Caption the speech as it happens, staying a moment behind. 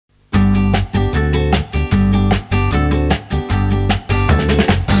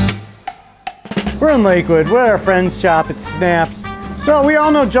We're in Lakewood. We're at our friend's shop at Snaps. So we all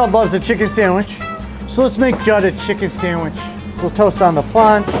know Judd loves a chicken sandwich. So let's make Judd a chicken sandwich. We'll toast on the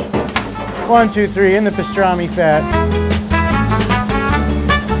planch. 1, 2, 3 in the pastrami fat.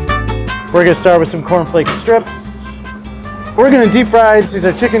 We're gonna start with some cornflake strips. We're gonna deep fry. These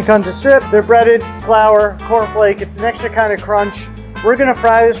are chicken cut to strip. They're breaded, flour, cornflake. It's an extra kind of crunch. We're gonna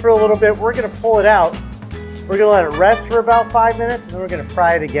fry this for a little bit. We're gonna pull it out. We're gonna let it rest for about 5 minutes, and then we're gonna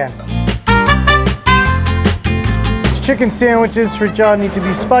fry it again. Chicken sandwiches for Judd need to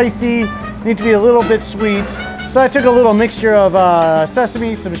be spicy, need to be a little bit sweet. So I took a little mixture of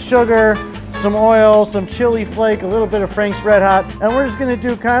sesame, some sugar, some oil, some chili flake, a little bit of Frank's Red Hot, and we're just gonna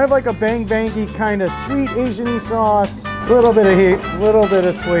do kind of like a bang bangy kind of sweet Asian-y sauce. A little bit of heat, a little bit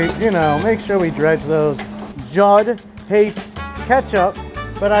of sweet, you know, make sure we dredge those. Judd hates ketchup,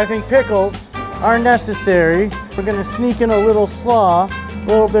 but I think pickles are necessary. We're gonna sneak in a little slaw, a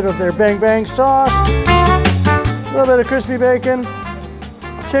little bit of their bang bang sauce, a little bit of crispy bacon,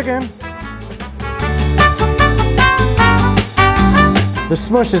 chicken. The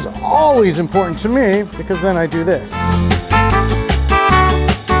smush is always important to me because then I do this.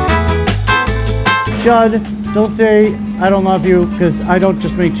 Judd, don't say I don't love you, because I don't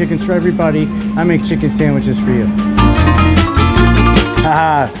just make chickens for everybody, I make chicken sandwiches for you.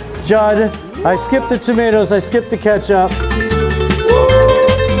 Haha, Judd, I skipped the tomatoes, I skipped the ketchup.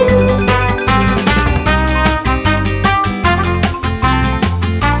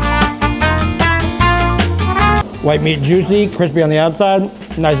 White meat juicy, crispy on the outside,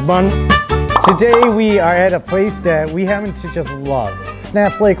 nice bun. Today we are at a place that we happen to just love.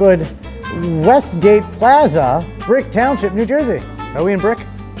 Snaps Lakewood, Westgate Plaza, Brick Township, New Jersey. Are we in Brick?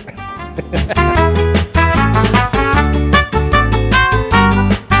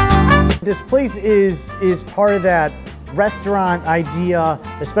 This place is part of that restaurant idea,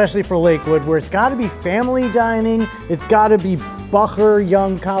 especially for Lakewood, where it's gotta be family dining, it's gotta be Bucker,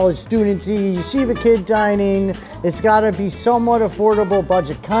 young college student-y, yeshiva kid dining. It's gotta be somewhat affordable,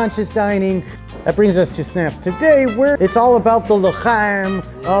 budget conscious dining. That brings us to Snaps today, where it's all about the l'chaim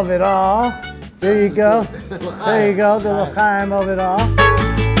of it all. There you go. There you go, the l'chaim of it all.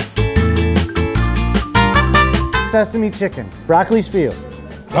 Sesame chicken. Broccoli's for you.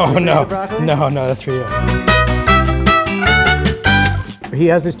 Oh no, no, that's for you. He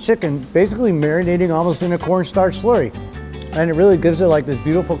has his chicken basically marinating almost in a cornstarch slurry. And it really gives it like this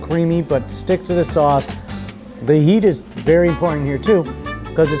beautiful creamy, but stick to the sauce. The heat is very important here too,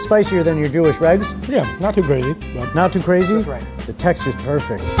 because it's spicier than your Jewish regs. Yeah, not too crazy. But not too crazy? That's right. The texture's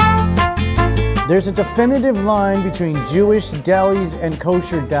perfect. There's a definitive line between Jewish delis and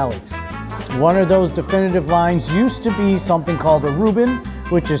kosher delis. One of those definitive lines used to be something called a Reuben,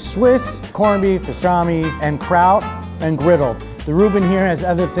 which is Swiss, corned beef, pastrami, and kraut, and griddle. The Reuben here has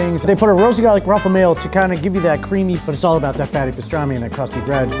other things. They put a roasted garlic ruffle mayo to kind of give you that creamy, but it's all about that fatty pastrami and that crusty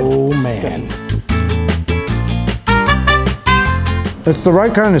bread. Oh man. It's the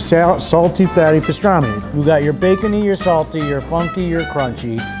right kind of salty, fatty pastrami. You got your bacony, your salty, your funky, your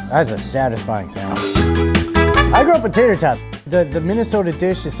crunchy. That's a satisfying sound. I grew up with tater tots. The Minnesota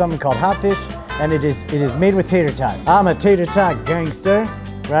dish is something called hot dish, and it is made with tater tots. I'm a tater tot gangster,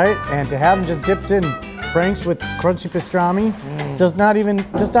 right? And to have them just dipped in Frank's with crunchy pastrami does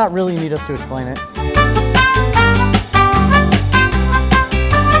not really need us to explain it.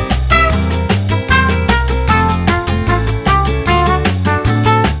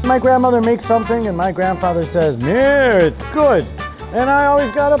 My grandmother makes something and my grandfather says, "Yeah, it's good." And I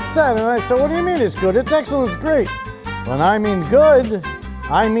always got upset and I said, "What do you mean it's good? It's excellent, it's great." When I mean good,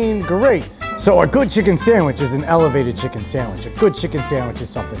 I mean great. So a good chicken sandwich is an elevated chicken sandwich. A good chicken sandwich is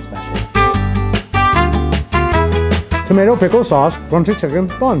something special. Tomato, pickle, sauce, crunchy chicken,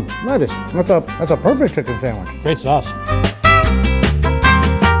 bun, lettuce. That's a perfect chicken sandwich. Great sauce.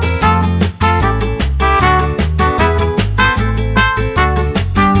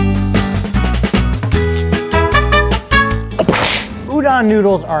 Udon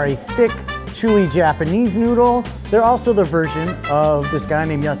noodles are a thick, chewy Japanese noodle. They're also the version of this guy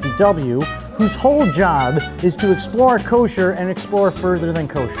named Yossi W, whose whole job is to explore kosher and explore further than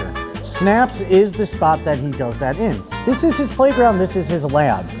kosher. Snaps is the spot that he does that in. This is his playground, this is his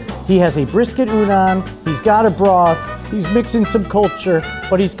lab. He has a brisket udon, he's got a broth, he's mixing some culture,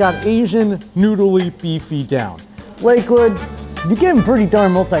 but he's got Asian noodly beefy down. Lakewood, you're getting pretty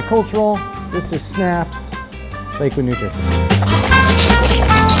darn multicultural. This is Snaps, Lakewood, New Jersey.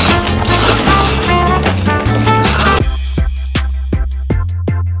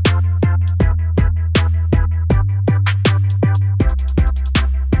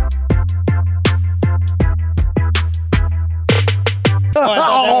 Oh, I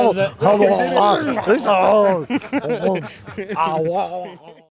thought that was it. Oh,